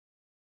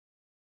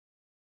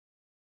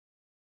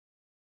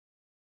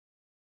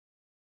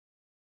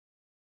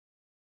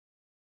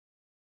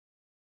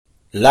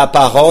La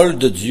parole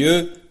de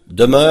Dieu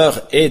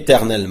demeure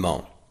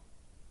éternellement.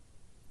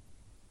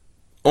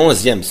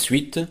 11e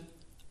suite,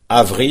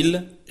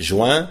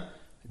 avril-juin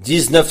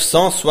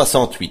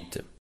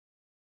 1968.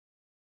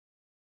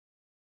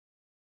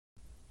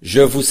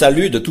 Je vous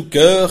salue de tout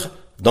cœur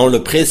dans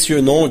le précieux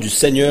nom du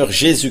Seigneur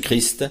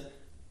Jésus-Christ,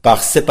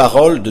 par ces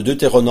paroles de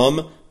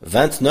Deutéronome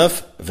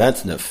 29,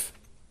 29.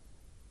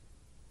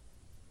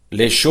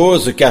 Les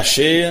choses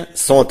cachées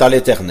sont à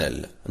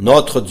l'Éternel,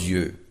 notre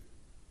Dieu.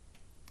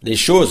 Les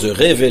choses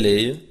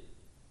révélées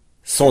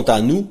sont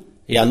à nous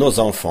et à nos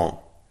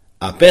enfants,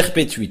 à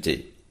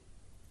perpétuité,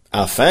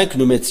 afin que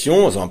nous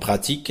mettions en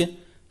pratique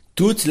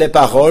toutes les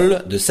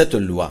paroles de cette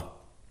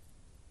loi.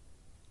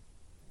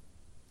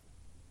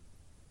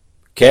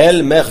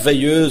 Quelle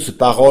merveilleuse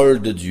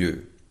parole de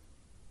Dieu!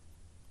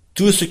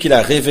 Tout ce qu'il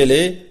a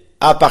révélé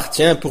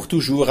appartient pour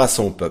toujours à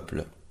son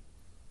peuple.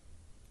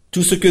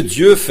 Tout ce que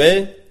Dieu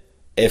fait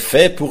est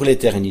fait pour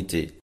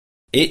l'éternité,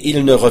 et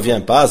il ne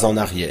revient pas en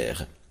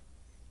arrière.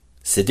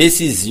 Ces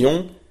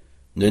décisions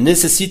ne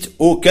nécessitent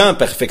aucun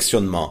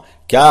perfectionnement,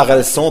 car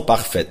elles sont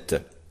parfaites.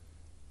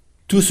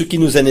 Tout ce qui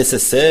nous est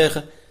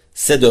nécessaire,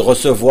 c'est de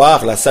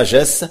recevoir la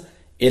sagesse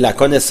et la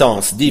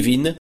connaissance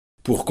divine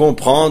pour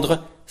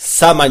comprendre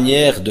sa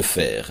manière de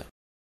faire.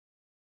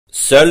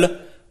 Seule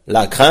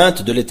la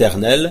crainte de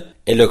l'Éternel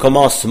est le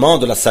commencement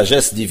de la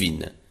sagesse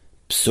divine.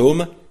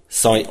 Psaume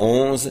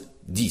 111,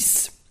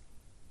 10.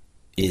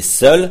 Et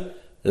seule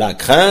la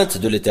crainte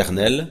de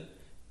l'Éternel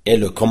est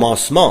le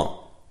commencement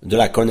de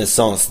la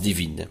connaissance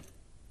divine.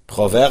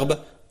 Proverbe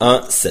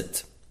 1,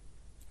 7.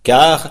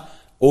 Car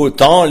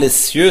autant les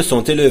cieux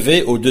sont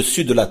élevés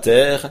au-dessus de la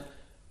terre,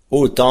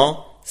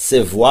 autant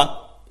ses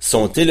voies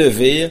sont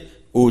élevées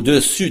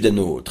au-dessus des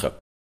nôtres.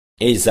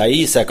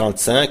 Ésaïe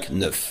 55,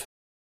 9.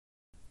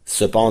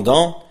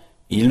 Cependant,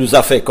 il nous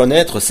a fait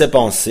connaître ses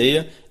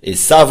pensées et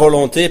sa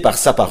volonté par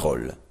sa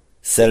parole.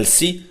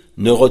 Celle-ci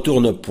ne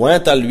retourne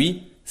point à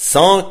lui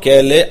sans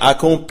qu'elle ait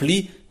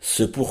accompli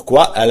ce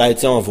pourquoi elle a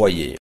été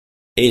envoyée.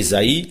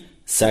 Ésaïe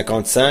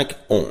 55,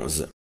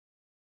 11.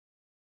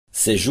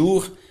 Ces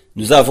jours,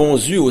 nous avons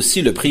eu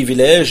aussi le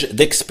privilège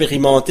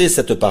d'expérimenter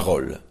cette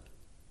parole.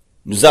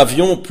 Nous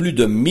avions plus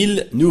de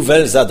 1000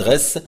 nouvelles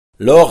adresses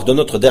lors de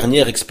notre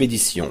dernière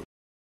expédition,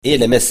 et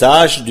les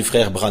messages du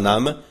frère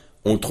Branham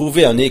ont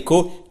trouvé un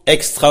écho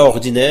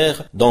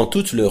extraordinaire dans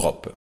toute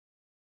l'Europe.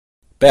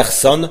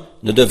 Personne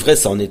ne devrait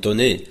s'en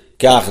étonner,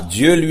 car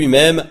Dieu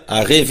lui-même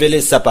a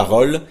révélé sa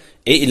parole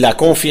et il l'a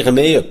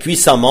confirmée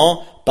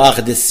puissamment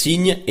par des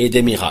signes et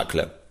des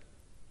miracles.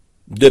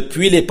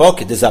 Depuis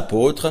l'époque des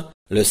apôtres,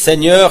 le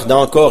Seigneur n'a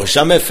encore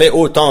jamais fait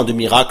autant de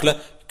miracles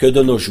que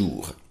de nos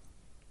jours.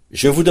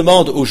 Je vous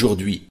demande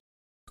aujourd'hui,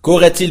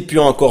 qu'aurait-il pu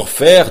encore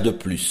faire de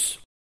plus?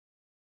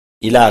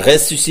 Il a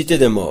ressuscité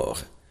des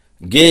morts,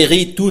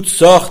 guéri toutes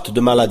sortes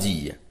de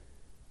maladies,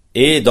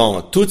 et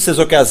dans toutes ces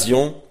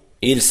occasions,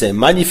 il s'est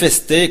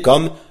manifesté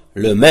comme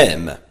le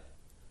même.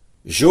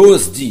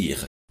 J'ose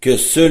dire que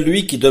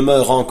celui qui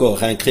demeure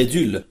encore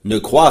incrédule ne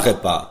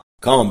croirait pas,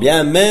 quand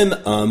bien même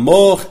un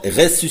mort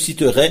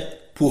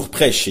ressusciterait pour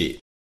prêcher.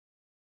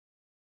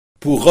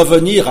 Pour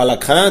revenir à la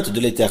crainte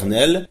de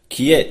l'Éternel,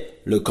 qui est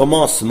le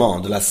commencement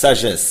de la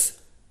sagesse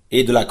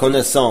et de la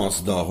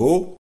connaissance d'en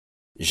haut,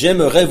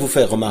 j'aimerais vous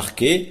faire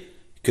remarquer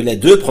que les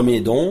deux premiers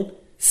dons,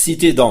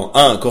 cités dans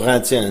 1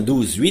 Corinthiens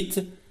 12,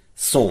 8,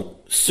 sont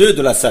ceux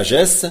de la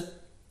sagesse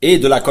et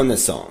de la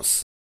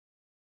connaissance.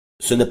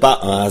 Ce n'est pas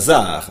un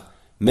hasard,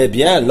 mais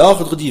bien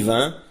l'ordre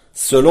divin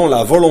selon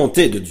la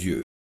volonté de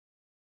Dieu.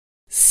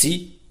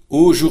 Si,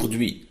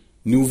 aujourd'hui,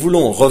 nous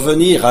voulons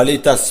revenir à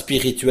l'état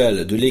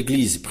spirituel de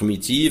l'Église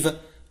primitive,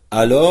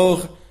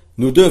 alors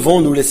nous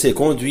devons nous laisser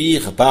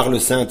conduire par le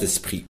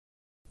Saint-Esprit,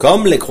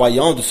 comme les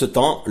croyants de ce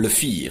temps le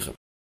firent.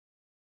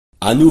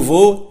 À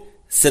nouveau,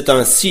 c'est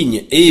un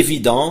signe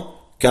évident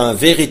qu'un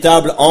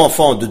véritable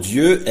enfant de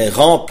Dieu est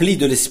rempli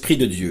de l'Esprit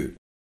de Dieu,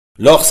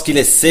 lorsqu'il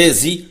est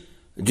saisi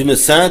d'une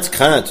sainte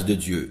crainte de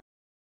Dieu.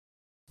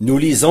 Nous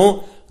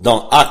lisons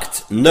dans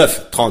Actes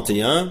 9,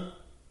 31,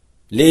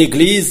 «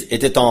 L'Église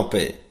était en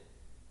paix,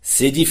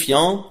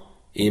 s'édifiant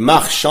et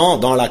marchant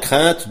dans la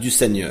crainte du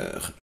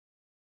Seigneur. »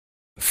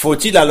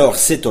 Faut-il alors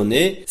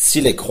s'étonner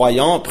si les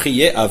croyants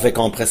priaient avec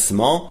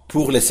empressement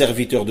pour les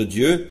serviteurs de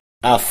Dieu,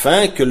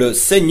 afin que le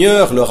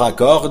Seigneur leur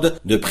accorde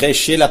de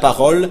prêcher la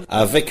parole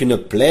avec une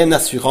pleine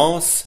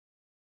assurance?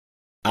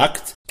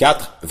 Actes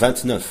 4,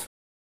 29.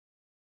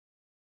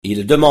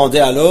 Il demandait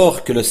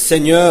alors que le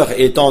Seigneur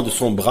étende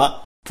son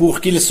bras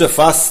pour qu'il se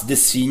fasse des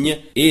signes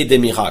et des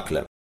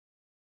miracles.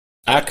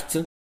 Actes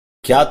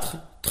 4,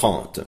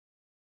 30.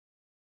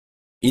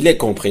 Il est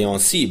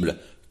compréhensible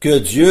que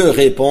Dieu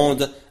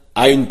réponde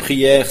à une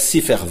prière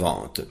si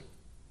fervente.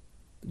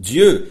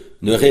 Dieu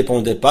ne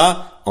répondait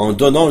pas en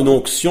donnant une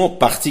onction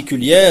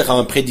particulière à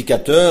un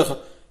prédicateur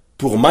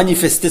pour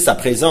manifester sa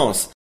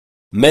présence,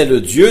 mais le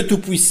Dieu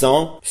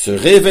Tout-Puissant se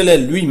révélait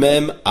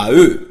lui-même à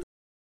eux.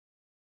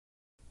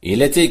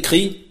 Il est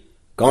écrit,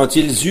 quand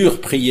ils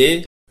eurent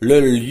prié, le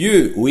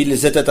lieu où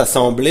ils étaient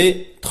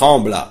assemblés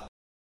trembla,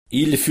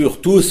 Ils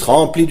furent tous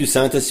remplis du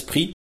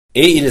Saint-Esprit,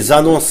 et ils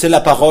annonçaient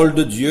la parole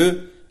de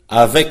Dieu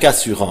avec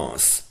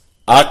assurance.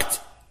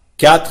 Actes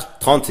 4,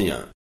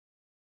 31.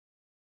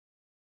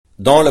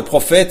 Dans le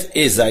prophète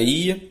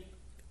Ésaïe,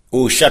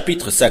 au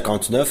chapitre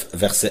 59,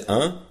 verset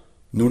 1,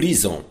 nous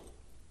lisons: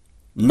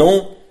 «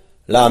 Non,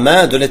 la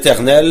main de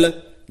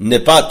l'Éternel n'est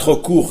pas trop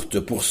courte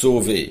pour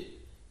sauver,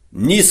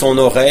 ni son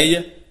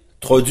oreille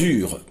trop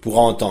dure pour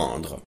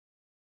entendre.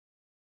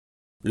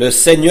 Le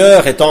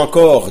Seigneur est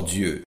encore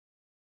Dieu.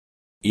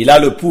 Il a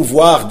le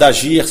pouvoir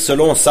d'agir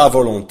selon sa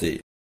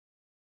volonté.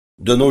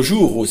 De nos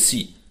jours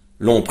aussi,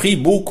 l'on prie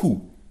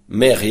beaucoup,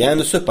 mais rien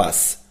ne se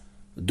passe.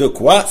 De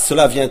quoi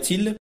cela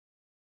vient-il?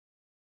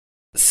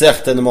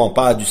 Certainement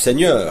pas du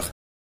Seigneur,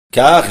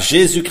 car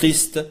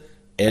Jésus-Christ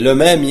est le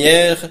même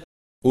hier,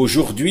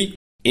 aujourd'hui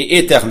et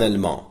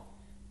éternellement.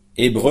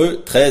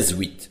 Hébreux 13,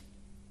 8.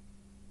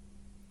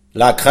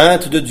 La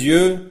crainte de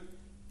Dieu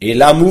et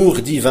l'amour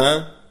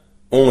divin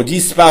ont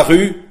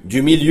disparu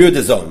du milieu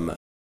des hommes.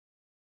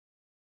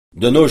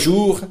 De nos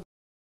jours,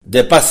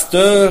 des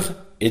pasteurs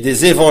et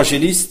des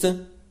évangélistes,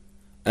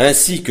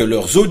 ainsi que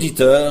leurs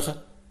auditeurs,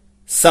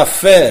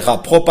 s'affairent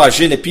à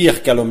propager les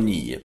pires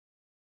calomnies.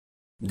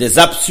 Des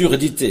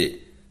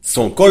absurdités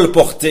sont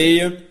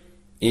colportées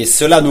et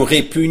cela nous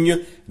répugne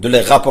de les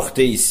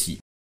rapporter ici.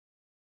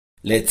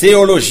 Les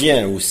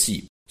théologiens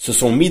aussi se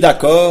sont mis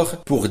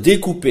d'accord pour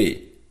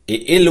découper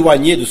et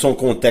éloigner de son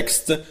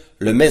contexte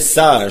le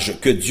message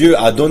que Dieu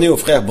a donné au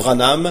frère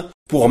Branham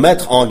pour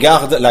mettre en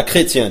garde la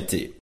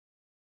chrétienté.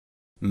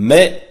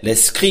 Mais les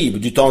scribes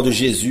du temps de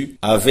Jésus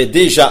avaient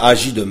déjà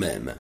agi de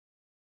même.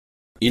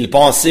 Ils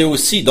pensaient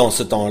aussi dans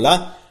ce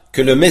temps-là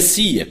que le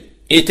Messie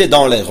était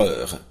dans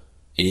l'erreur,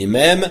 et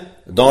même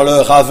dans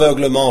leur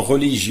aveuglement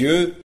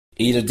religieux,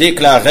 ils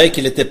déclaraient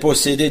qu'il était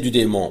possédé du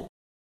démon.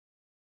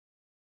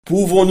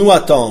 Pouvons-nous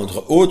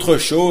attendre autre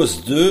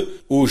chose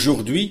d'eux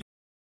aujourd'hui?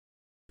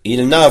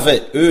 Ils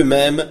n'avaient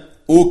eux-mêmes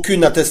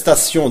aucune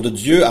attestation de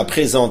Dieu à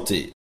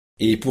présenter,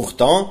 et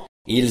pourtant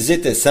ils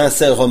étaient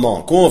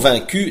sincèrement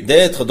convaincus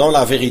d'être dans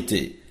la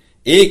vérité,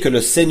 et que le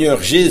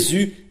Seigneur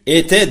Jésus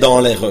était dans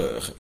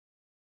l'erreur.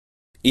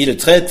 Ils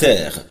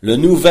traitèrent le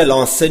nouvel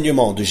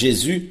enseignement de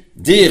Jésus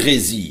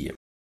d'hérésie.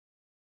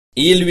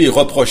 Ils lui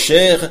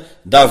reprochèrent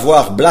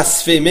d'avoir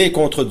blasphémé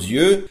contre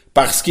Dieu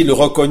parce qu'il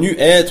reconnut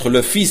être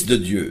le Fils de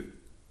Dieu.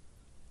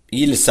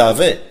 Ils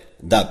savaient,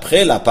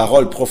 d'après la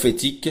parole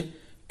prophétique,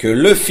 que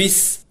le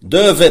Fils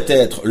devait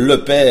être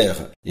le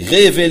Père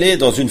révélé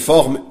dans une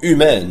forme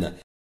humaine.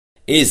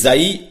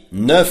 Ésaïe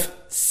 9,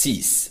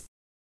 6.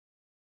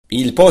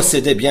 Ils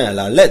possédaient bien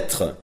la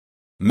lettre,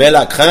 mais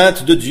la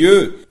crainte de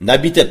Dieu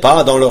n'habitait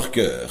pas dans leur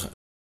cœur.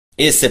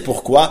 Et c'est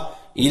pourquoi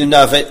ils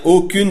n'avaient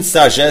aucune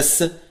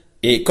sagesse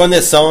et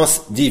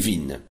connaissance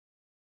divine.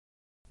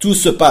 Tout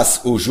se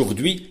passe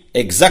aujourd'hui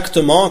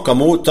exactement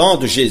comme au temps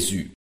de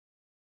Jésus.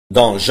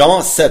 Dans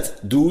Jean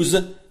 7,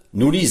 12,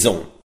 nous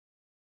lisons: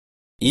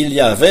 « Il y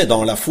avait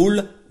dans la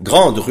foule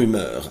grande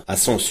rumeur à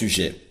son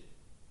sujet.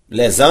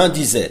 Les uns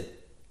disaient: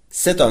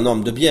 c'est un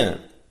homme de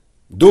bien.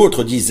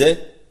 D'autres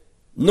disaient: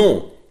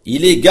 non,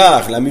 il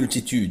égare la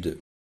multitude.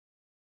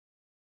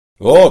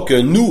 Oh, que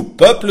nous,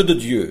 peuple de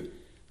Dieu,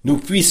 nous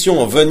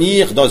puissions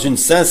venir dans une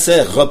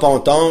sincère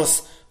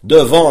repentance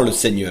devant le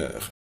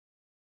Seigneur.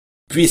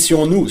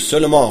 Puissions-nous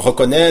seulement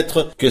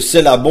reconnaître que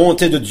c'est la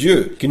bonté de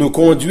Dieu qui nous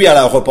conduit à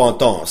la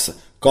repentance,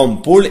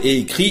 comme Paul est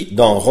écrit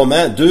dans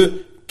Romains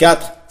 2,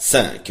 4,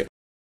 5.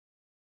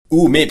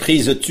 Ou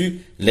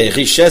méprises-tu les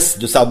richesses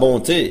de sa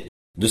bonté,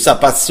 de sa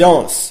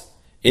patience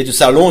et de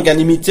sa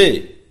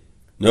longanimité,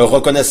 ne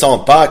reconnaissant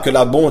pas que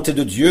la bonté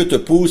de Dieu te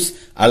pousse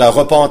à la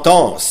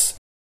repentance?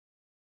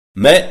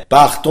 Mais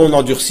par ton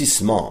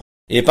endurcissement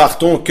et par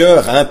ton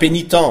cœur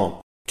impénitent,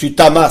 tu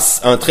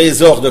t'amasses un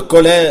trésor de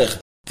colère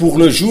pour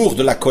le jour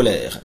de la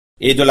colère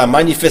et de la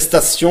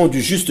manifestation du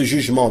juste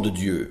jugement de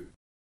Dieu.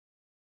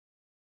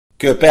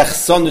 Que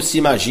personne ne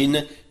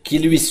s'imagine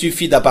qu'il lui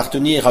suffit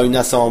d'appartenir à une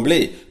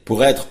assemblée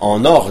pour être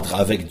en ordre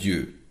avec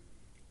Dieu.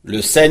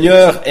 Le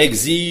Seigneur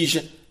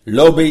exige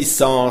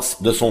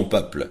l'obéissance de son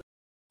peuple,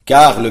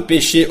 car le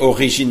péché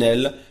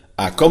originel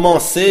a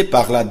commencé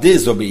par la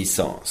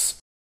désobéissance.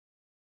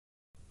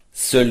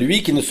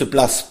 Celui qui ne se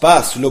place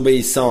pas sous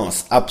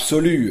l'obéissance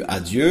absolue à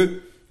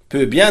Dieu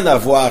peut bien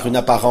avoir une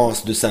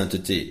apparence de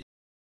sainteté,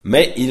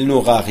 mais il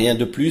n'aura rien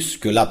de plus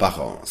que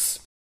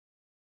l'apparence.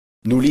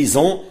 Nous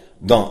lisons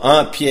dans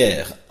 1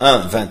 Pierre 1,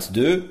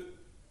 22,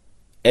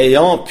 «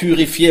 Ayant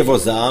purifié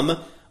vos âmes,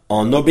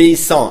 en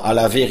obéissant à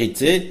la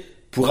vérité,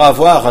 pour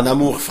avoir un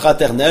amour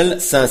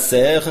fraternel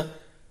sincère,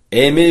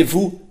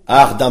 aimez-vous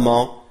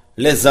ardemment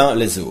les uns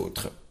les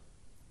autres. »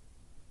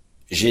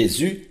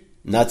 Jésus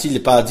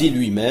n'a-t-il pas dit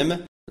lui-même,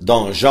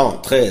 dans Jean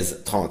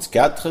 13,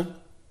 34,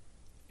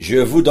 « Je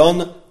vous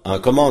donne un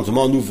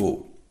commandement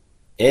nouveau,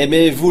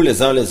 aimez-vous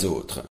les uns les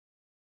autres.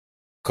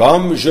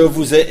 Comme je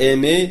vous ai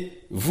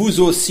aimé, vous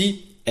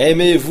aussi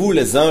aimez-vous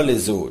les uns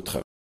les autres. »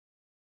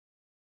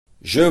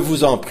 Je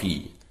vous en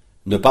prie,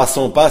 ne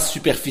passons pas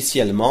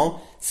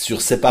superficiellement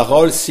sur ces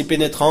paroles si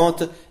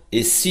pénétrantes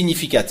et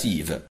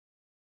significatives.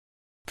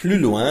 Plus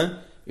loin,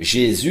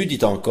 Jésus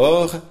dit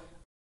encore,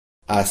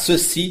 « À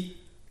ceci,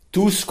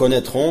 tous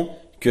connaîtront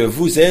que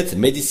vous êtes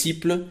mes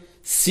disciples,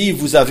 si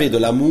vous avez de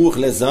l'amour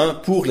les uns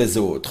pour les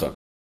autres. »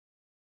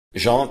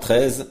 Jean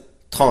 13,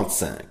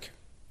 35.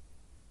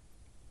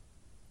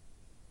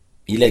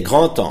 Il est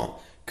grand temps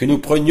que nous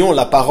prenions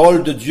la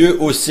parole de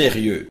Dieu au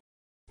sérieux,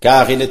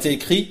 car il est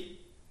écrit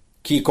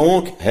 «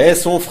 Quiconque hait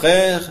son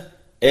frère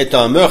est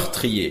un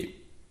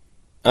meurtrier. »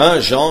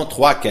 1 Jean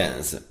 3,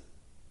 15.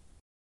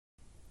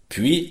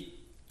 Puis,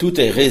 tout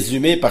est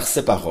résumé par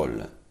ces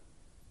paroles.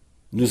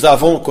 Nous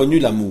avons connu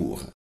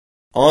l'amour,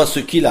 en ce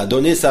qu'il a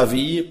donné sa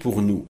vie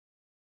pour nous.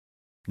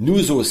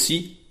 Nous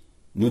aussi,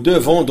 nous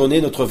devons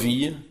donner notre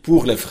vie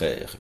pour les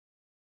frères.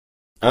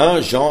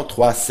 1 Jean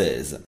 3,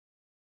 16.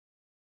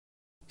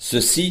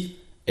 Ceci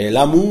est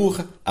l'amour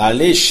à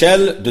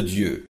l'échelle de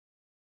Dieu.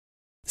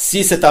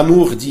 Si cet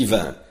amour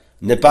divin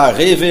n'est pas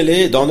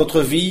révélé dans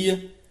notre vie,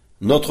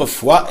 notre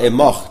foi est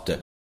morte,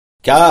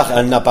 car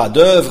elle n'a pas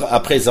d'œuvre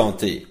à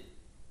présenter.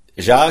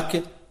 Jacques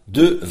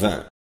 2,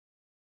 20.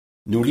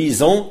 Nous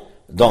lisons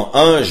dans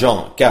 1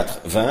 Jean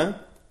 4, 20,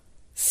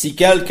 « Si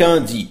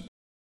quelqu'un dit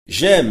 «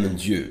 J'aime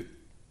Dieu »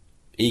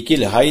 et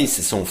qu'il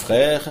haïsse son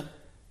frère,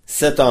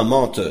 c'est un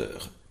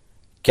menteur.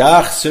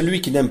 Car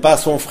celui qui n'aime pas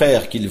son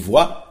frère qu'il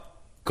voit,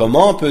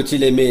 comment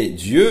peut-il aimer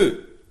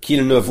Dieu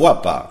qu'il ne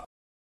voit pas?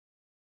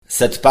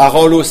 Cette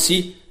parole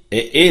aussi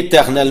est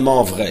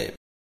éternellement vraie.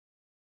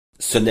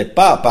 Ce n'est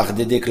pas par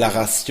des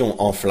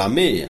déclarations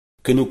enflammées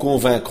que nous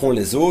convaincrons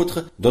les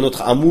autres de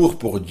notre amour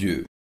pour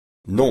Dieu.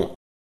 Non,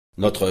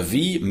 notre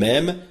vie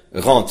même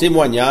rend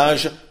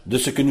témoignage de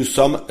ce que nous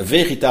sommes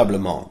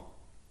véritablement.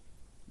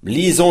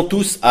 Lisons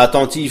tous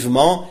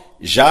attentivement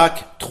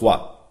Jacques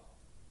 3.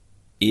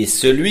 Et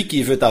celui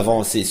qui veut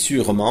avancer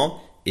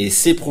sûrement et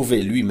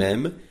s'éprouver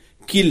lui-même,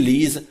 qu'il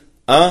lise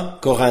 1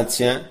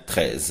 Corinthiens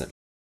 13.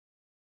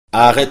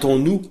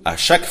 Arrêtons-nous à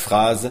chaque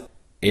phrase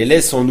et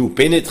laissons-nous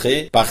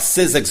pénétrer par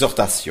ces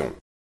exhortations.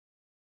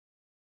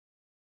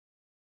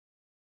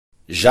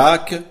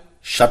 Jacques,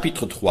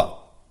 chapitre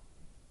 3.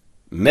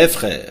 Mes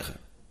frères,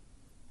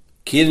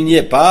 qu'il n'y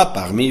ait pas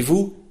parmi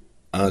vous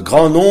un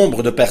grand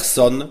nombre de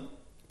personnes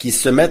qui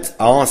se mettent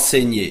à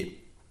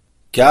enseigner,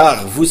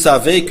 car vous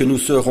savez que nous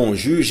serons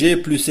jugés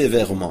plus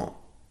sévèrement.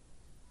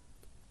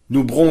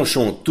 Nous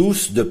bronchons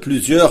tous de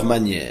plusieurs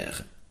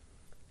manières.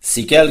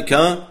 Si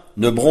quelqu'un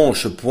ne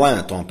bronche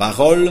point en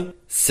parole,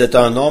 c'est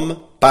un homme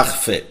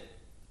parfait,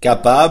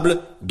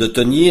 capable de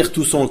tenir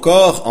tout son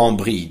corps en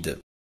bride.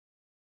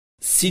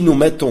 Si nous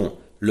mettons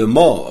le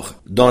mors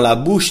dans la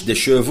bouche des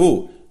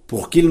chevaux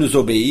pour qu'ils nous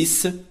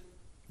obéissent,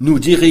 nous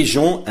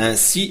dirigeons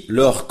ainsi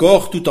leur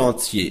corps tout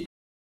entier.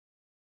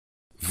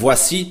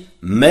 Voici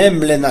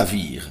même les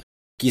navires,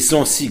 qui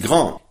sont si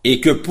grands et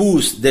que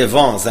poussent des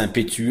vents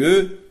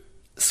impétueux,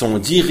 sont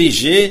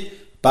dirigés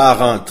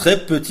par un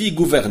très petit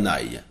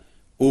gouvernail,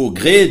 au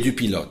gré du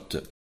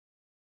pilote.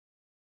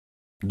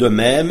 De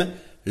même,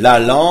 la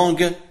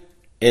langue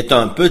est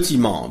un petit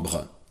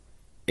membre,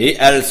 et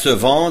elle se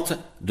vante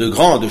de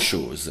grandes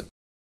choses.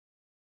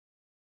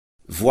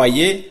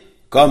 Voyez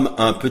comme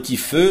un petit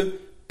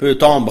feu peut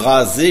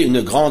embraser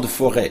une grande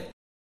forêt.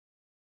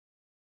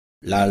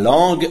 La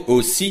langue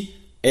aussi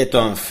est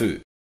un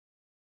feu.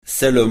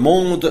 C'est le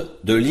monde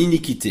de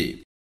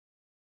l'iniquité.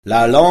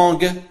 La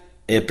langue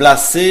est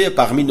placée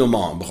parmi nos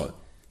membres,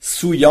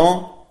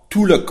 souillant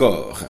tout le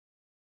corps,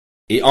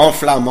 et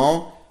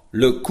enflammant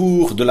le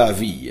cours de la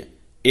vie,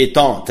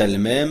 étant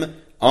elle-même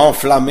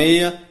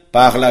enflammée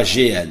par la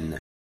géhenne.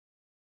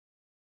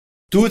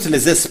 Toutes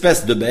les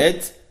espèces de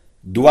bêtes,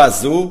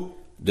 d'oiseaux,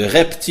 de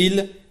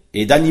reptiles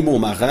et d'animaux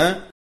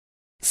marins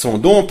sont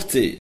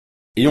domptées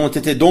et ont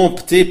été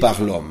domptées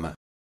par l'homme.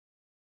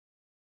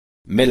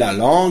 Mais la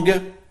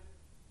langue,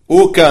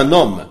 aucun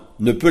homme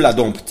ne peut la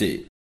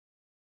dompter.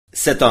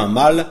 C'est un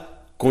mal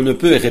qu'on ne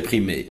peut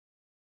réprimer.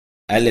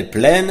 Elle est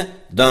pleine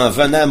d'un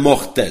venin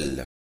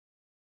mortel.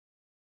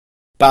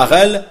 Par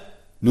elle,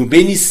 nous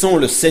bénissons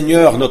le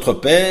Seigneur notre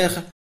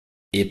Père,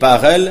 et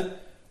par elle,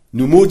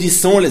 nous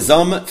maudissons les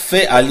hommes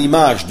faits à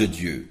l'image de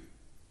Dieu.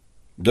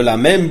 De la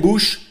même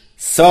bouche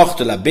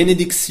sortent la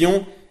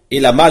bénédiction et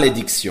la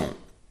malédiction.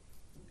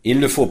 Il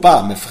ne faut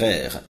pas, mes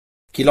frères,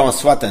 qu'il en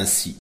soit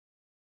ainsi.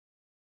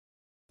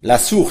 La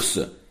source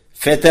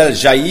fait-elle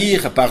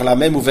jaillir par la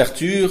même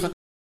ouverture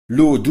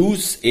l'eau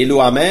douce et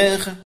l'eau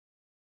amère?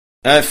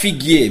 Un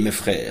figuier, mes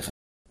frères,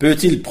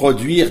 peut-il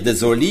produire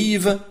des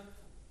olives,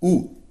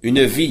 ou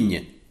une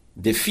vigne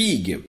des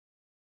figues?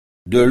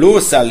 De l'eau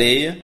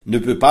salée ne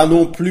peut pas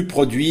non plus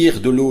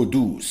produire de l'eau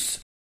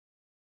douce.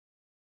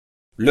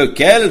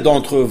 Lequel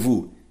d'entre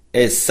vous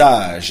est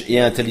sage et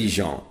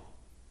intelligent?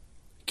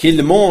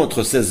 Qu'il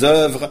montre ses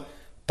œuvres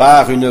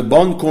par une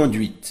bonne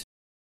conduite,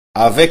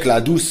 avec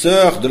la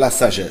douceur de la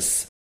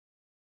sagesse.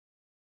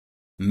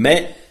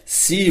 Mais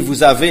si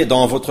vous avez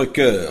dans votre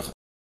cœur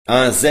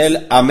un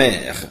zèle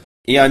amer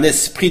et un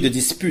esprit de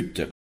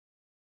dispute,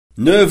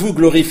 ne vous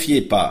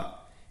glorifiez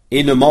pas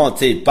et ne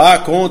mentez pas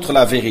contre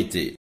la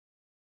vérité.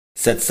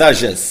 Cette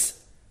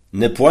sagesse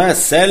n'est point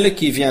celle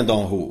qui vient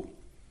d'en haut,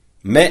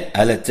 mais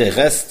elle est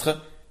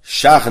terrestre,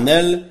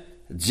 charnelle,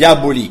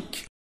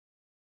 diabolique.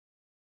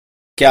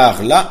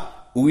 Car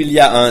là où il y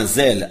a un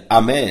zèle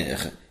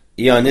amer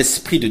et un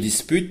esprit de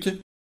dispute,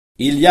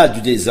 il y a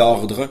du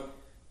désordre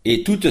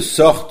et toutes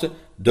sortes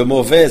de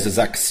mauvaises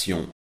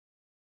actions.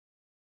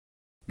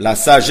 La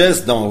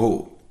sagesse d'en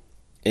haut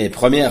est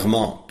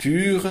premièrement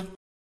pure,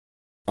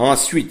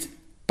 ensuite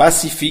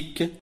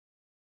pacifique,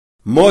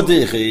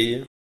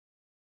 modérée,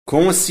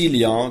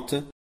 conciliante,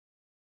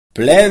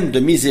 pleine de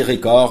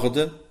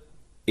miséricorde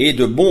et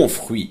de bons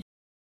fruits,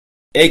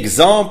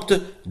 exempte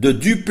de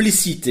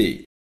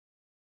duplicité,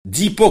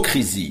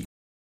 d'hypocrisie.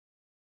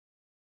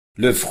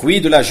 Le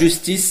fruit de la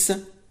justice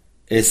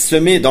est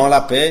semé dans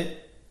la paix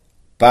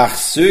par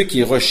ceux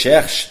qui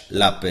recherchent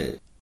la paix.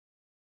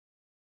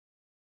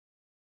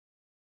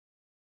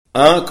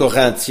 1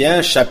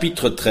 Corinthiens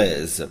chapitre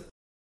 13.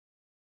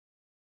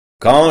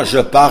 Quand je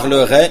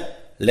parlerai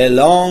les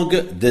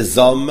langues des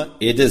hommes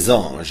et des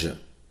anges,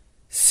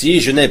 si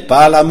je n'ai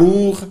pas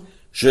l'amour,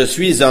 je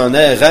suis un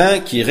airain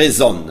qui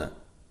résonne,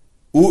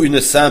 ou une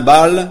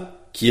cymbale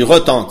qui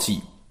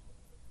retentit.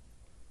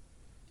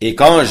 Et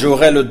quand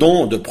j'aurai le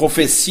don de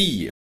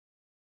prophétie,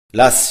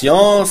 la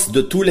science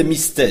de tous les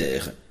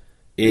mystères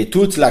et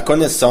toute la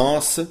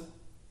connaissance,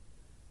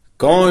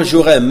 quand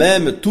j'aurai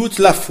même toute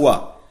la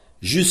foi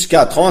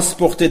jusqu'à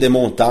transporter des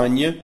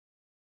montagnes,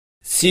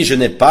 si je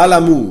n'ai pas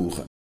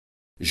l'amour,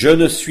 je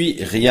ne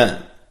suis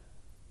rien.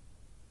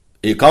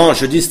 Et quand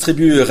je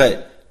distribuerai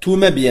tous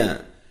mes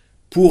biens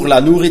pour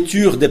la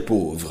nourriture des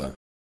pauvres,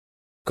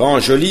 quand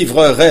je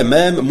livrerai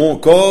même mon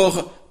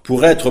corps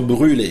pour être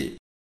brûlé,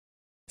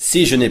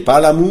 si je n'ai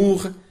pas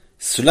l'amour,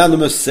 cela ne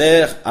me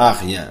sert à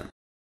rien.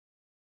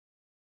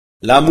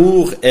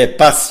 L'amour est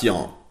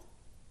patient.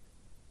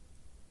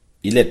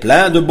 Il est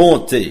plein de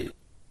bonté.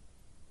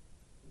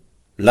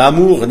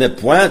 L'amour n'est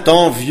point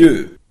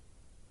envieux.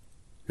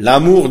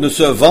 L'amour ne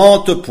se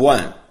vante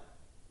point.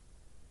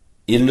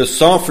 Il ne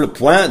s'enfle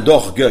point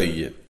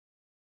d'orgueil.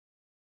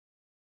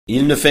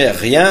 Il ne fait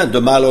rien de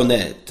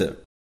malhonnête.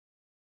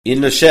 Il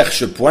ne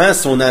cherche point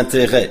son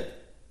intérêt.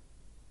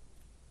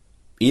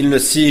 Il ne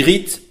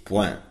s'irrite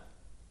point.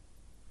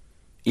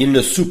 Il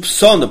ne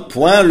soupçonne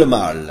point le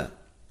mal.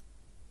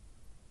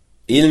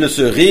 Il ne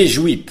se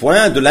réjouit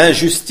point de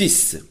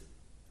l'injustice,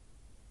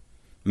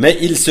 mais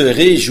il se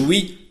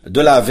réjouit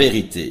de la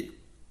vérité.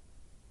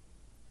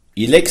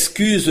 Il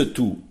excuse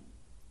tout,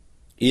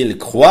 il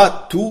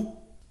croit tout,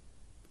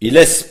 il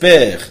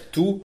espère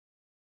tout,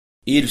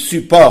 il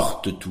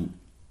supporte tout.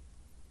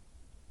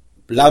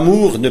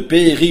 L'amour ne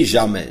périt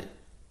jamais.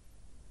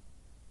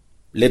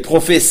 Les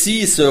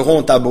prophéties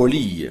seront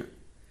abolies,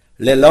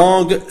 les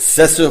langues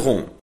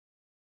cesseront,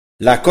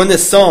 la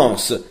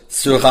connaissance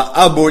sera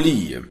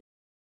abolie,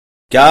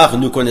 car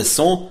nous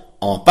connaissons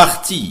en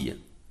partie,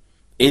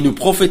 et nous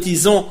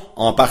prophétisons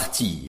en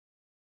partie.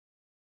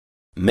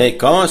 Mais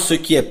quand ce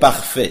qui est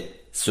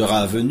parfait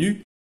sera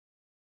venu,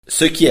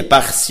 ce qui est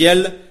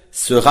partiel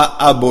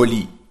sera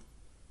aboli.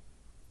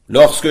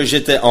 Lorsque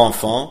j'étais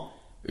enfant,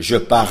 je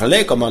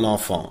parlais comme un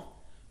enfant,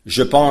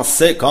 je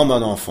pensais comme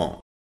un enfant,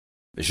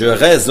 je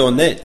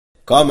raisonnais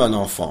comme un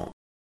enfant.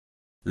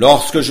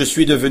 Lorsque je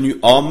suis devenu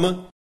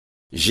homme,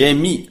 j'ai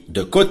mis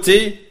de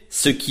côté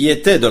ce qui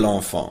était de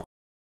l'enfant.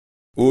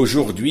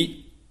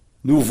 Aujourd'hui,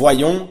 nous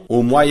voyons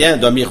au moyen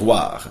d'un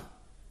miroir,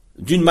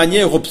 d'une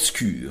manière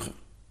obscure,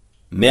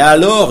 mais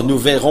alors nous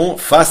verrons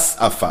face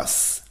à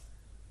face.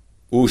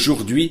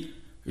 Aujourd'hui,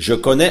 je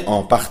connais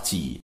en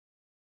partie,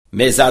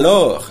 mais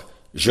alors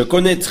je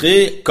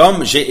connaîtrai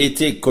comme j'ai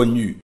été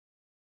connu.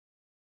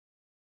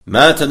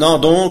 Maintenant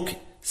donc,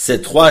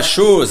 ces trois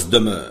choses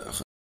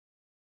demeurent: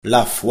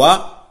 la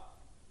foi,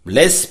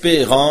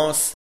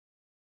 l'espérance,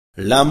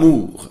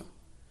 l'amour.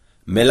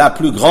 Mais la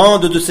plus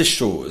grande de ces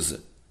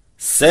choses,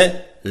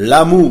 c'est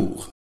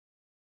l'amour.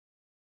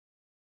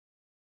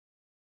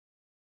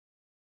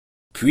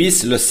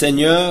 Puisse le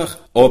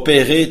Seigneur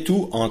opérer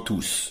tout en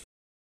tous.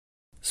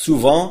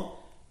 Souvent,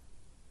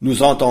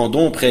 nous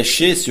entendons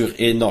prêcher sur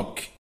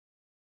Enoch,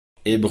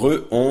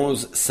 Hébreux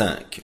 11,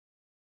 5,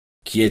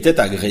 qui était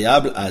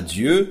agréable à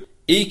Dieu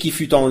et qui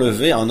fut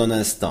enlevé en un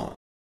instant.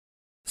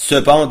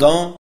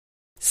 Cependant,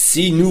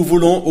 si nous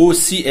voulons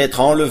aussi être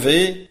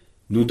enlevés,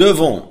 nous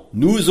devons,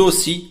 nous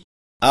aussi,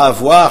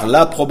 avoir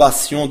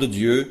l'approbation de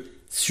Dieu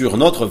sur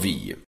notre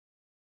vie.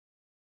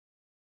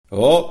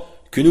 Oh,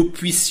 que nous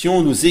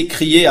puissions nous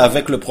écrier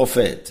avec le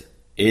prophète: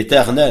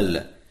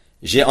 Éternel,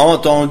 j'ai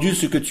entendu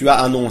ce que tu as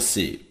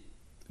annoncé.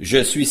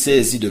 Je suis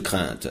saisi de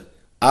crainte.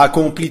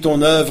 Accomplis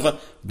ton œuvre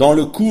dans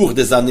le cours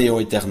des années,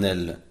 ô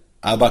Éternel.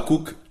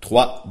 Habakkuk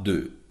 3,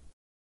 2.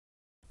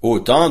 Au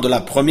temps de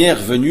la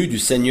première venue du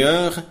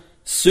Seigneur,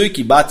 ceux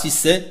qui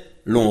bâtissaient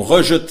l'ont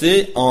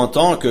rejeté en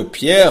tant que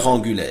pierre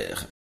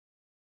angulaire.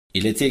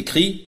 Il est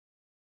écrit: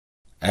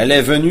 Elle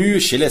est venue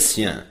chez les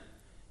siens,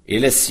 et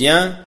les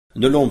siens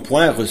ne l'ont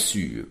point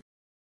reçue.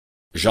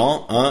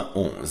 Jean 1,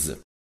 11.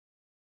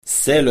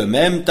 C'est le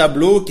même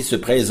tableau qui se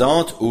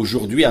présente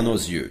aujourd'hui à nos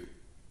yeux.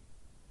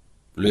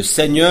 Le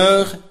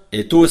Seigneur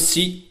est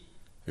aussi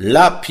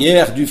la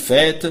pierre du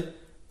faîte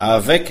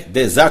avec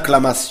des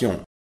acclamations.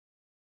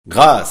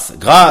 Grâce,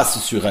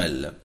 grâce sur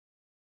elle.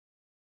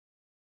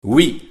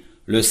 Oui,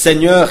 le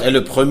Seigneur est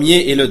le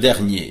premier et le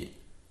dernier.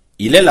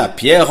 Il est la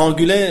pierre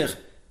angulaire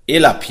et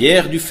la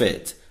pierre du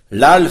faîte,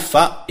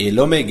 l'alpha et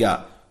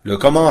l'oméga, le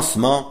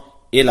commencement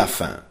et la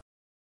fin.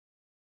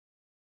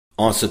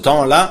 En ce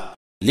temps-là,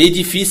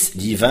 l'édifice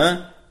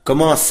divin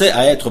commençait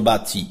à être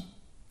bâti.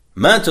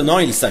 Maintenant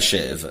il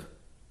s'achève.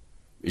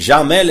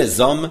 Jamais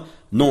les hommes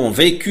n'ont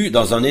vécu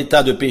dans un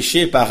état de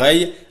péché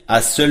pareil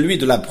à celui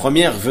de la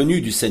première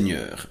venue du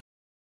Seigneur.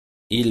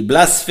 Ils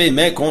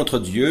blasphémaient contre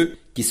Dieu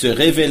qui se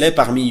révélait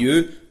parmi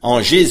eux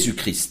en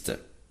Jésus-Christ.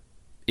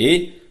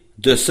 Et,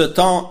 de ce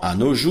temps à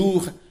nos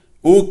jours,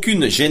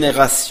 aucune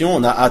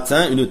génération n'a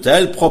atteint une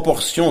telle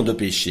proportion de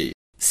péché,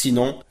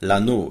 sinon la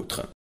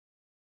nôtre.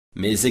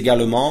 Mais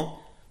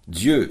également,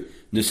 Dieu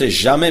ne s'est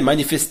jamais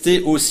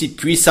manifesté aussi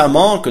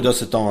puissamment que dans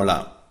ce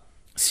temps-là,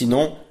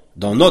 sinon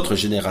dans notre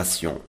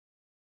génération.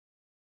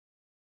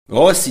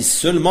 Oh, si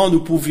seulement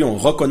nous pouvions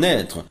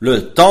reconnaître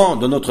le temps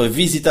de notre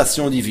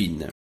visitation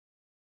divine.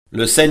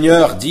 Le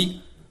Seigneur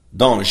dit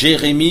dans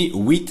Jérémie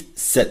 8,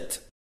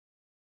 7.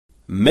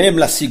 Même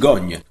la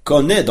cigogne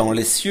connaît dans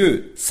les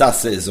cieux sa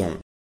saison.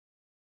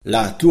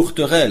 La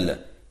tourterelle,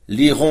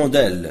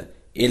 l'hirondelle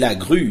et la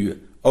grue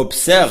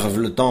observent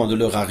le temps de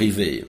leur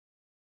arrivée.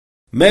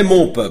 Mais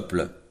mon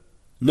peuple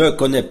ne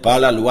connaît pas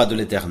la loi de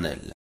l'Éternel.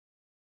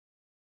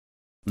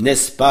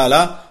 N'est-ce pas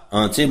là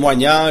un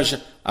témoignage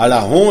à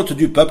la honte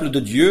du peuple de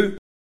Dieu?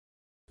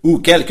 Ou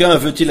quelqu'un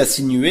veut-il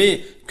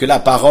insinuer que la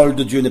parole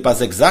de Dieu n'est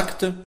pas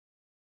exacte?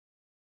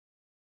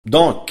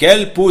 Dans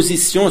quelle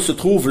position se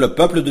trouve le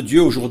peuple de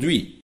Dieu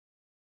aujourd'hui?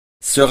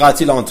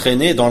 Sera-t-il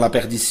entraîné dans la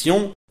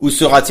perdition, ou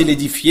sera-t-il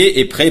édifié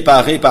et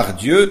préparé par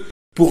Dieu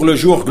pour le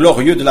jour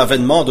glorieux de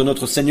l'avènement de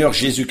notre Seigneur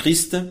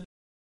Jésus-Christ?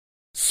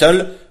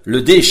 Seul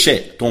le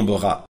déchet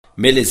tombera,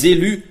 mais les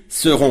élus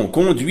seront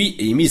conduits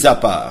et mis à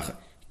part,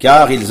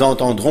 car ils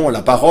entendront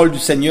la parole du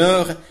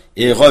Seigneur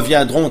et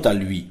reviendront à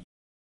lui.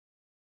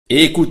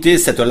 Écoutez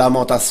cette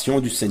lamentation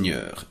du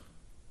Seigneur.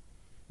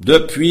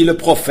 Depuis le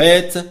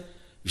prophète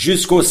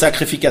jusqu'au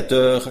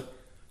sacrificateur,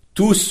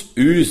 tous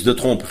usent de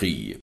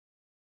tromperie.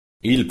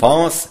 Ils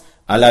pensent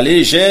à la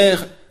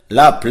légère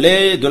la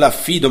plaie de la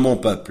fille de mon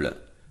peuple.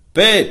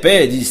 Paix,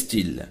 paix,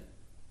 disent-ils,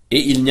 et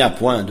il n'y a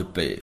point de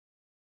paix.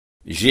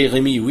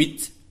 Jérémie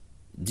 8,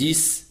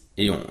 10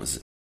 et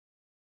 11.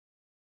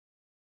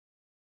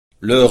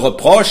 Le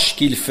reproche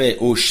qu'il fait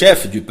au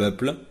chef du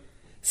peuple,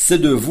 c'est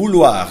de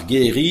vouloir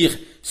guérir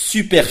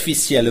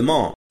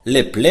superficiellement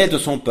les plaies de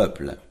son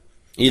peuple.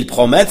 Ils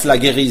promettent la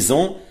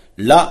guérison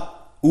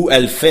là où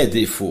elle fait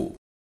défaut.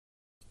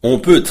 On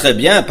peut très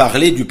bien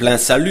parler du plein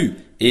salut,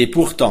 et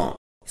pourtant,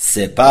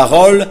 ces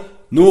paroles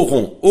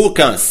n'auront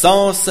aucun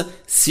sens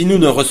si nous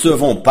ne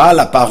recevons pas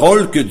la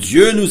parole que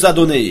Dieu nous a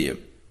donnée.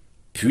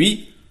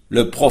 Puis,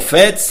 le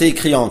prophète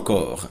s'écrie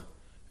encore.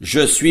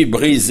 Je suis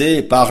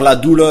brisé par la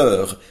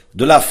douleur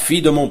de la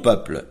fille de mon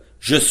peuple.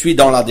 Je suis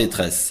dans la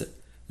détresse.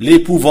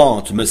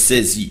 L'épouvante me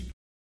saisit.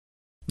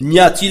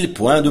 N'y a-t-il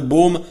point de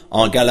baume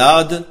en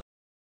Galade?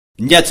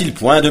 N'y a-t-il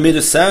point de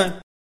médecin?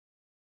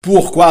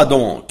 Pourquoi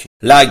donc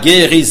la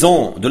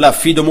guérison de la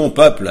fille de mon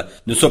peuple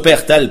ne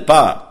s'opère-t-elle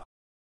pas?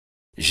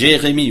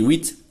 Jérémie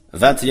 8,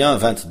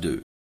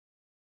 21-22.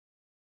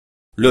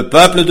 Le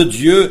peuple de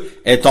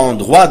Dieu est en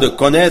droit de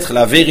connaître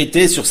la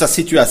vérité sur sa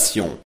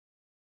situation.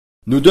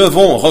 Nous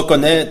devons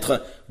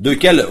reconnaître de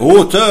quelle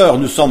hauteur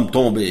nous sommes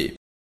tombés.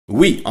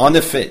 Oui, en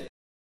effet,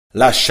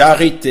 la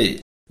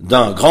charité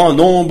d'un grand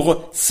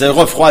nombre s'est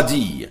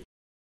refroidie.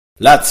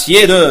 La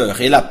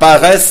tiédeur et la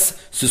paresse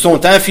se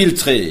sont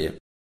infiltrées.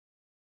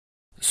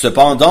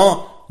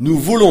 Cependant, nous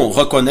voulons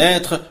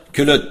reconnaître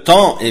que le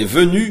temps est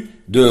venu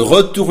de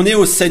retourner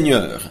au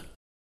Seigneur.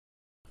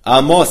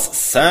 Amos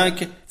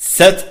 5,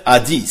 7 à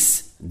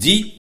 10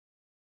 dit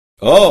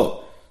 «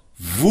 Oh,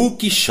 vous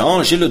qui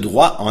changez le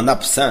droit en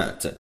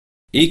absinthe,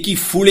 et qui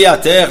foulez à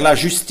terre la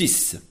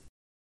justice,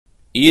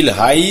 ils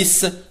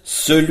haïssent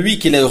celui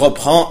qui les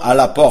reprend à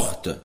la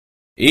porte,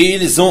 et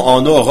ils ont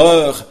en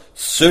horreur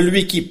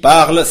celui qui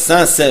parle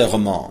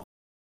sincèrement.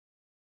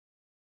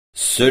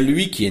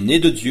 Celui qui est né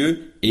de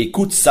Dieu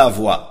écoute sa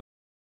voix.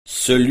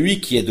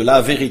 Celui qui est de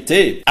la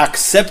vérité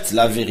accepte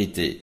la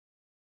vérité. »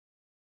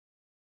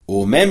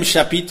 Au même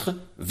chapitre,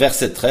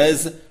 verset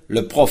 13,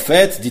 le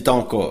prophète dit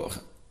encore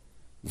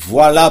 «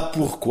 Voilà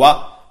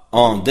pourquoi,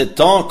 en des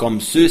temps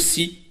comme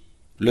ceux-ci,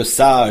 le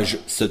sage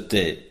se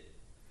tait,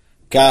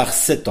 car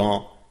ces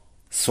temps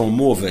sont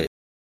mauvais. »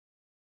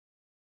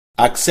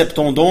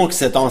 Acceptons donc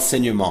cet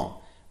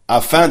enseignement,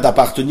 afin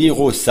d'appartenir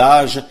aux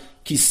sages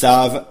qui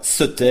savent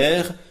se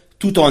taire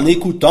tout en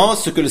écoutant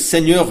ce que le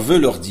Seigneur veut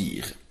leur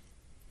dire.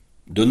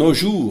 De nos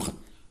jours,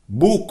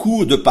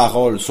 beaucoup de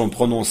paroles sont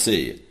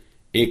prononcées,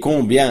 et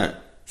combien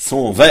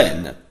sont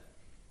vaines.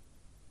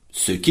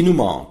 Ce qui nous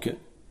manque,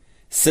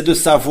 c'est de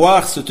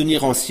savoir se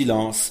tenir en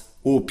silence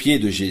aux pieds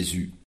de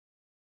Jésus.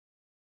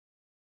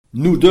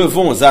 Nous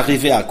devons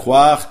arriver à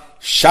croire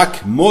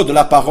chaque mot de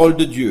la parole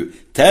de Dieu,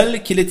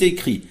 tel qu'il est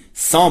écrit,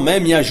 sans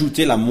même y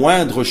ajouter la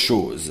moindre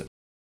chose.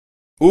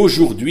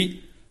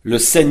 Aujourd'hui, le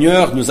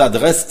Seigneur nous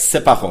adresse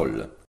ces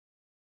paroles.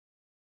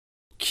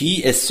 Qui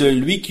est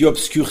celui qui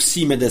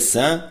obscurcit mes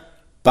desseins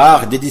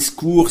par des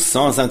discours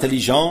sans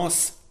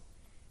intelligence?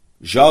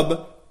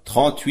 Job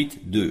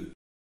 38, 2.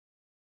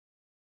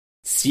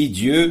 Si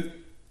Dieu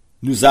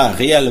nous a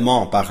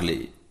réellement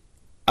parlé,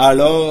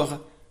 alors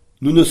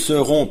nous ne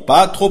serons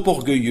pas trop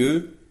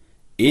orgueilleux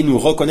et nous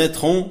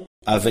reconnaîtrons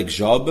avec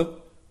Job,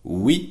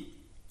 oui,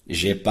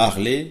 j'ai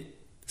parlé,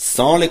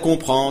 sans les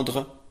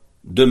comprendre,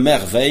 de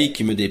merveilles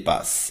qui me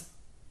dépassent,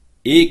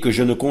 et que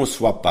je ne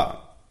conçois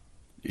pas.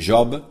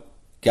 Job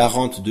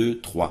 42,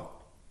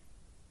 3.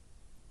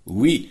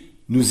 Oui,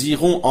 nous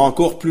irons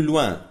encore plus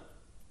loin.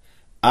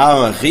 À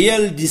un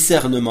réel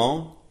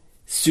discernement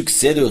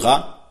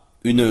succédera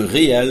une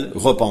réelle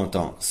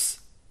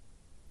repentance.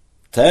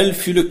 Tel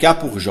fut le cas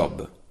pour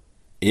Job,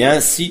 et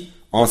ainsi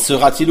en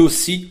sera-t-il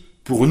aussi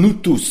pour nous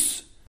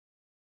tous.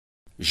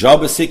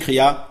 Job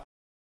s'écria,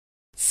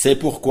 « C'est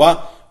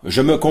pourquoi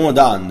je me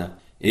condamne,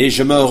 et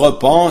je me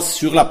repens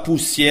sur la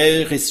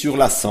poussière et sur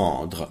la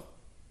cendre. »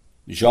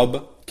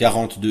 Job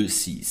 42,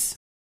 6.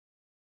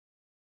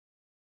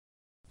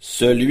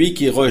 Celui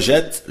qui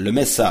rejette le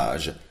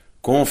message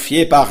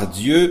confié par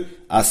Dieu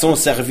à son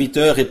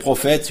serviteur et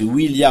prophète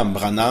William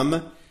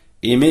Branham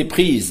et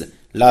méprise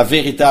la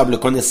véritable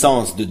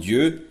connaissance de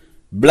Dieu,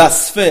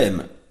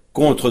 blasphème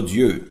contre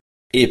Dieu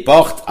et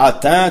porte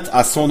atteinte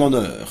à son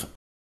honneur.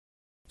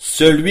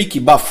 Celui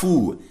qui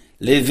bafoue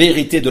les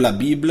vérités de la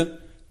Bible,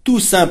 tout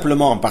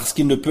simplement parce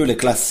qu'il ne peut les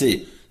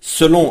classer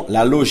selon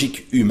la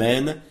logique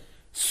humaine,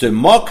 se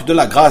moque de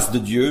la grâce de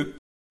Dieu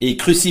et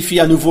crucifie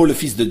à nouveau le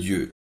Fils de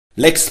Dieu,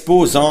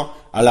 l'exposant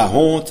à la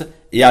honte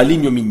et à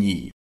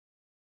l'ignominie.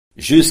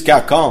 Jusqu'à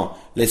quand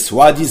les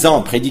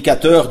soi-disant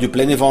prédicateurs du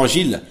plein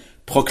évangile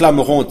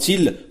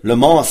proclameront-ils le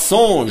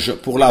mensonge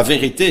pour la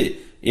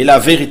vérité et la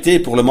vérité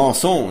pour le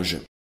mensonge?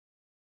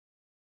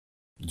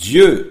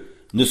 Dieu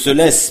ne se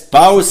laisse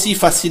pas aussi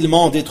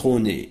facilement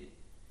détrôner.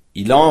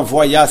 Il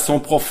envoya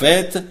son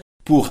prophète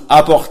pour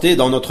apporter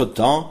dans notre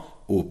temps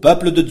au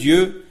peuple de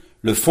Dieu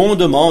le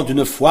fondement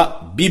d'une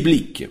foi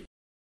biblique.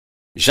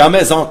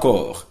 Jamais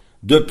encore,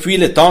 depuis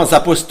les temps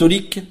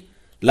apostoliques,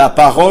 la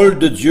parole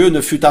de Dieu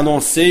ne fut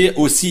annoncée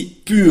aussi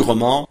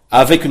purement,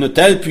 avec une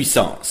telle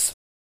puissance.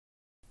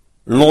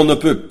 L'on ne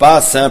peut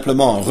pas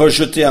simplement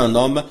rejeter un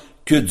homme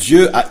que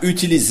Dieu a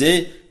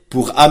utilisé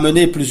pour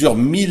amener plusieurs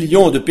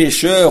millions de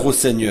pécheurs au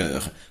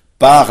Seigneur,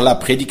 par la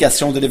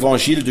prédication de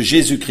l'évangile de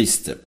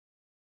Jésus-Christ.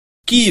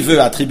 Qui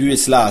veut attribuer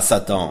cela à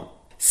Satan?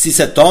 Si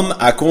cet homme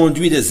a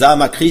conduit des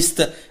âmes à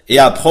Christ et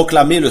a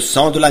proclamé le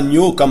sang de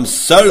l'agneau comme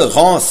seule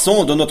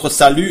rançon de notre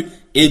salut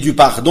et du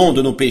pardon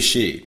de nos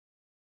péchés.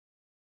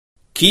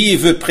 Qui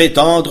veut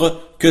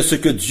prétendre que ce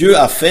que Dieu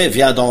a fait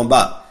vient d'en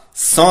bas,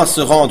 sans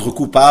se rendre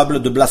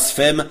coupable de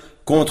blasphème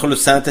contre le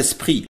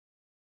Saint-Esprit?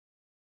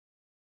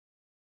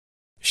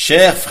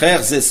 Chers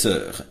frères et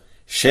sœurs,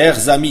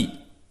 chers amis,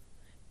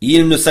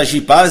 il ne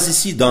s'agit pas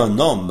ici d'un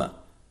homme,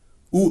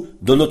 ou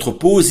de notre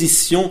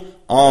position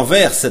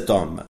envers cet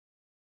homme.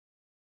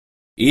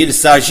 Il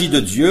s'agit de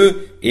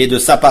Dieu et de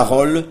sa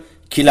parole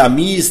qu'il a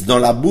mise dans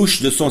la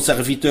bouche de son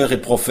serviteur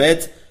et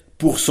prophète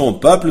pour son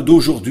peuple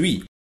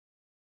d'aujourd'hui.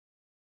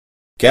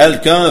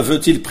 Quelqu'un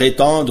veut-il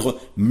prétendre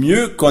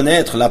mieux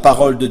connaître la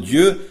parole de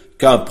Dieu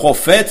qu'un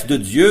prophète de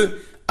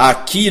Dieu à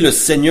qui le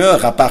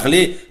Seigneur a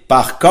parlé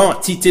par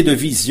quantité de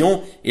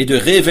visions et de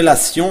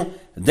révélations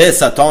dès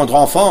sa tendre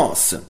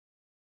enfance?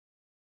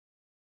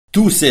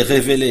 Tout s'est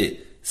révélé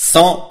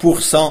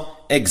 100%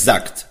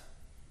 exact,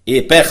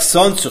 et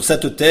personne sur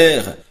cette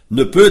terre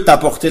ne peut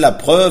apporter la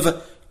preuve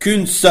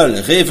qu'une seule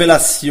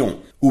révélation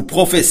ou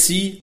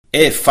prophétie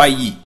ait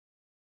failli.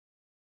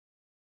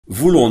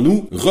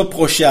 Voulons-nous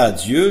reprocher à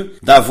Dieu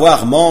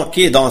d'avoir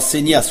manqué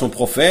d'enseigner à son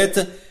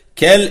prophète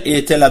quelle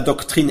était la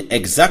doctrine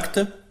exacte?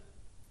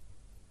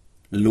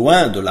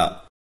 Loin de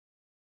là.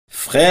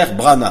 Frère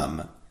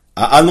Branham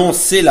a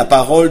annoncé la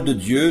parole de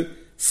Dieu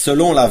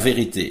selon la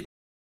vérité,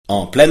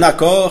 en plein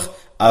accord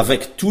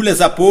avec tous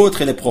les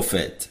apôtres et les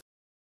prophètes.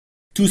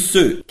 Tous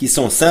ceux qui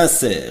sont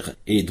sincères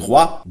et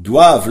droits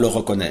doivent le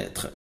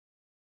reconnaître.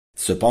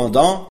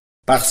 Cependant,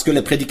 parce que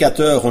les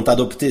prédicateurs ont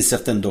adopté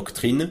certaines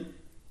doctrines,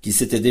 qui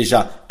s'étaient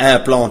déjà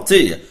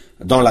implantées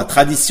dans la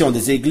tradition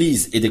des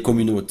églises et des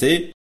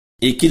communautés,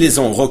 et qui les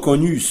ont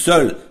reconnues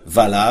seules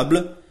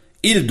valables,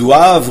 ils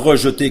doivent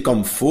rejeter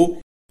comme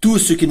faux tout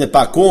ce qui n'est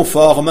pas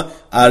conforme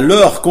à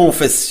leur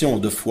confession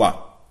de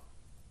foi.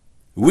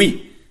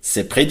 Oui,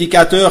 ces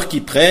prédicateurs qui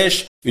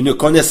prêchent une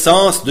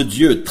connaissance de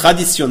Dieu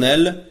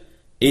traditionnelle,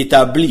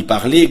 établie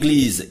par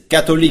l'Église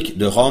catholique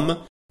de Rome,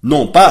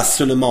 n'ont pas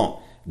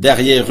seulement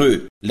derrière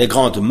eux les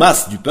grandes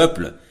masses du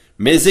peuple,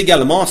 mais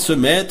également ce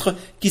maître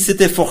qui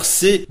s'est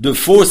efforcé de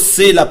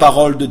fausser la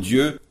parole de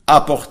Dieu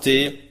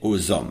apportée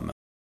aux hommes.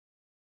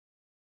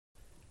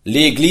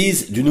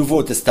 L'Église du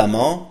Nouveau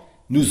Testament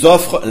nous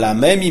offre la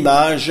même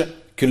image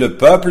que le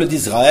peuple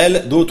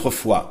d'Israël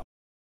d'autrefois.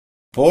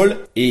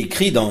 Paul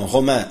écrit dans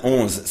Romains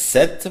 11,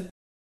 7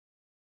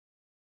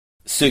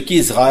 « Ce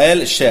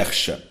qu'Israël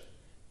cherche,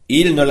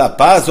 il ne l'a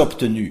pas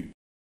obtenu,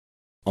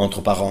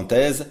 entre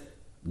parenthèses,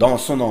 dans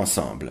son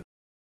ensemble.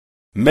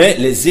 Mais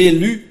les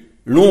élus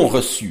l'ont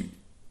reçu,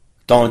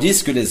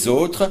 tandis que les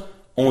autres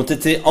ont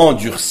été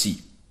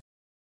endurcis.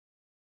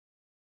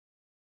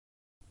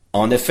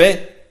 En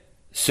effet,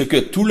 ce que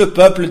tout le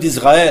peuple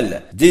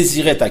d'Israël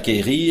désirait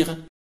acquérir,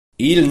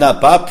 il n'a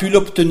pas pu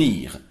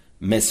l'obtenir,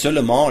 mais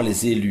seulement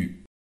les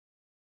élus.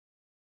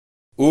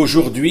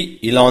 Aujourd'hui,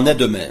 il en est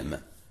de même.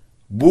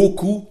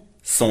 Beaucoup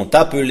sont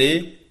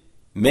appelés,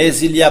 mais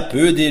il y a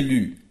peu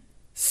d'élus.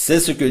 C'est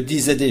ce que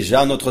disait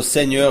déjà notre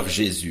Seigneur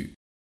Jésus.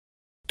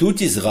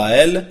 Tout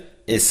Israël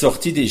est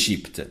sorti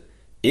d'Égypte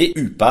et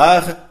eut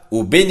part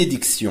aux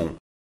bénédictions.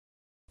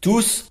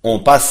 Tous ont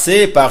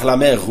passé par la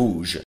mer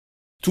Rouge.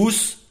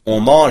 Tous ont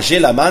mangé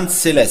la manne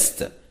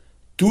céleste.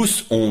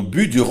 Tous ont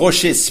bu du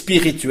rocher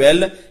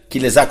spirituel qui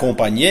les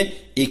accompagnait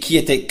et qui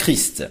était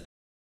Christ.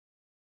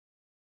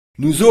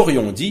 Nous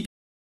aurions dit,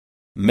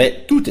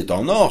 mais tout est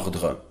en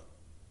ordre.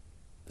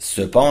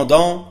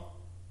 Cependant,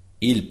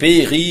 ils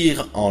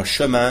périrent en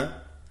chemin,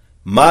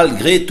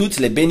 malgré toutes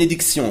les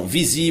bénédictions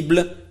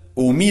visibles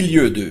au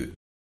milieu d'eux.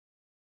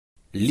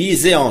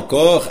 Lisez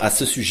encore à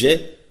ce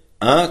sujet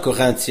 1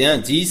 Corinthiens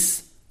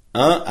 10,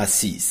 1 à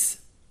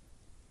 6.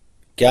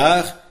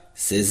 Car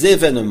ces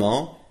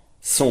événements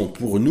sont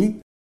pour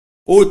nous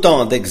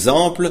autant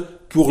d'exemples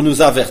pour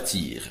nous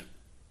avertir.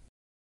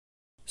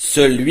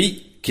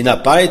 Celui qui n'a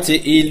pas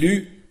été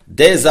élu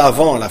dès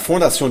avant la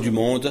fondation du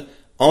monde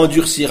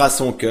endurcira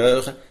son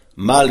cœur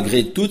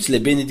malgré toutes les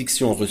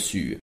bénédictions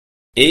reçues,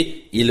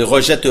 et il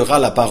rejettera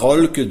la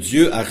parole que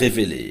Dieu a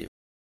révélée.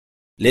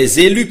 Les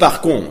élus,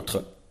 par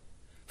contre,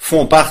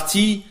 font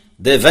partie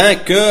des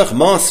vainqueurs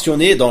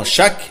mentionnés dans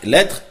chaque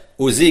lettre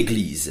aux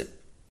églises.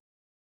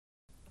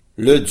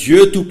 Le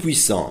Dieu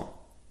Tout-Puissant,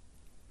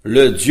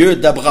 le Dieu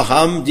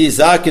d'Abraham,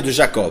 d'Isaac et de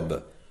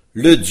Jacob,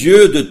 le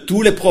Dieu de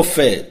tous les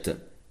prophètes,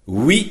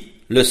 oui,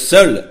 le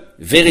seul,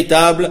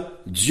 véritable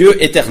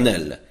Dieu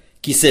éternel,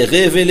 qui s'est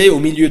révélé au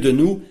milieu de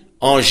nous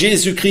en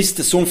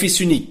Jésus-Christ son Fils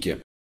unique,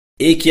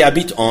 et qui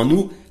habite en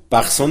nous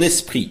par son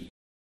Esprit,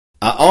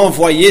 a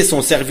envoyé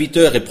son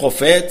serviteur et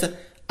prophète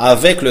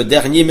avec le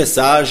dernier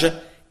message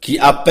qui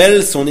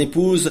appelle son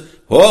épouse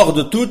hors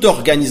de toute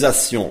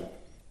organisation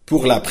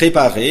pour la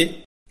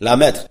préparer, la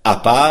mettre à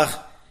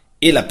part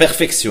et la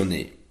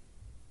perfectionner.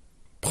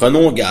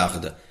 Prenons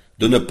garde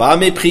de ne pas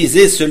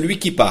mépriser celui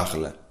qui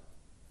parle.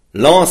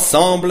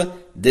 L'ensemble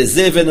des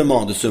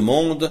événements de ce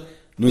monde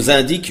nous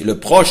indique le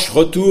proche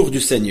retour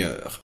du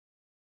Seigneur.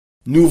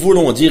 Nous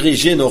voulons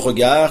diriger nos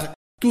regards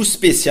tout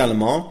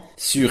spécialement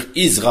sur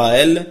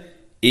Israël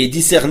et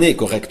discerner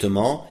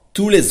correctement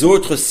tous les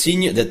autres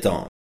signes des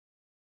temps.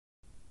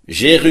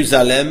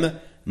 Jérusalem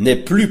n'est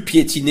plus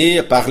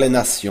piétinée par les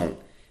nations,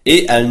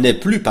 et elle n'est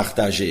plus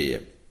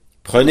partagée.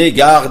 Prenez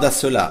garde à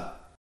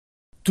cela.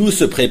 Tout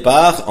se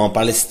prépare en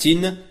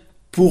Palestine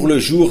pour le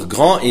jour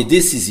grand et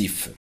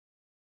décisif.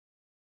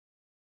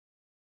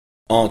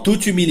 En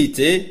toute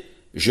humilité,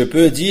 je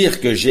peux dire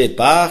que j'ai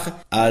part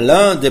à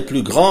l'un des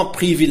plus grands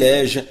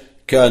privilèges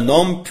qu'un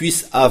homme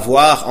puisse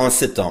avoir en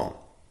ces temps.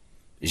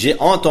 J'ai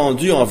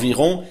entendu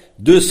environ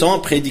 200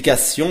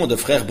 prédications de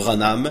frère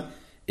Branham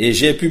et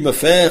j'ai pu me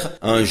faire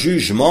un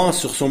jugement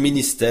sur son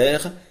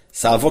ministère,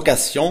 sa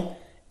vocation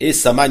et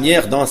sa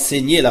manière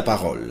d'enseigner la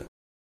parole.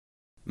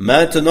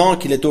 Maintenant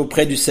qu'il est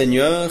auprès du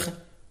Seigneur,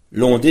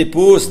 l'on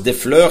dépose des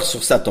fleurs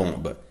sur sa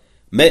tombe,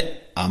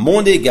 mais à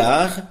mon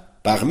égard,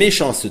 par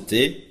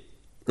méchanceté,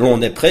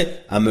 l'on est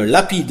prêt à me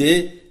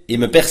lapider et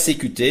me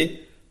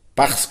persécuter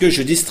parce que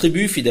je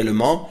distribue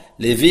fidèlement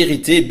les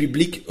vérités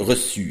bibliques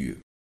reçues.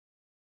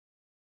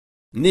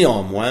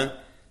 Néanmoins,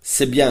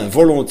 c'est bien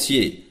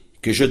volontiers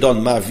que je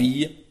donne ma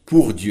vie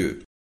pour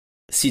Dieu,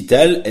 si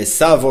telle est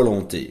sa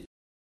volonté.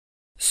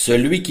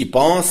 Celui qui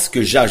pense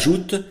que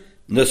j'ajoute,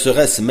 ne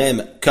serait-ce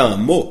même qu'un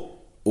mot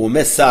au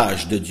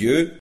message de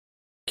Dieu,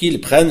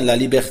 qu'il prenne la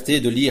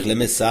liberté de lire les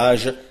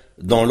messages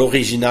dans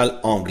l'original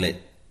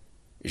anglais.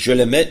 Je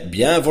les mets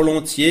bien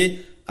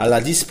volontiers à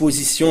la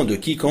disposition de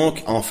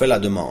quiconque en fait la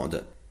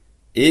demande,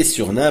 et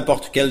sur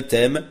n'importe quel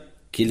thème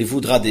qu'il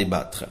voudra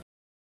débattre.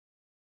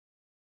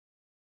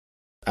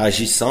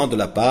 Agissant de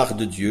la part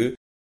de Dieu,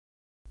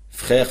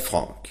 Frère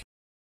Franck.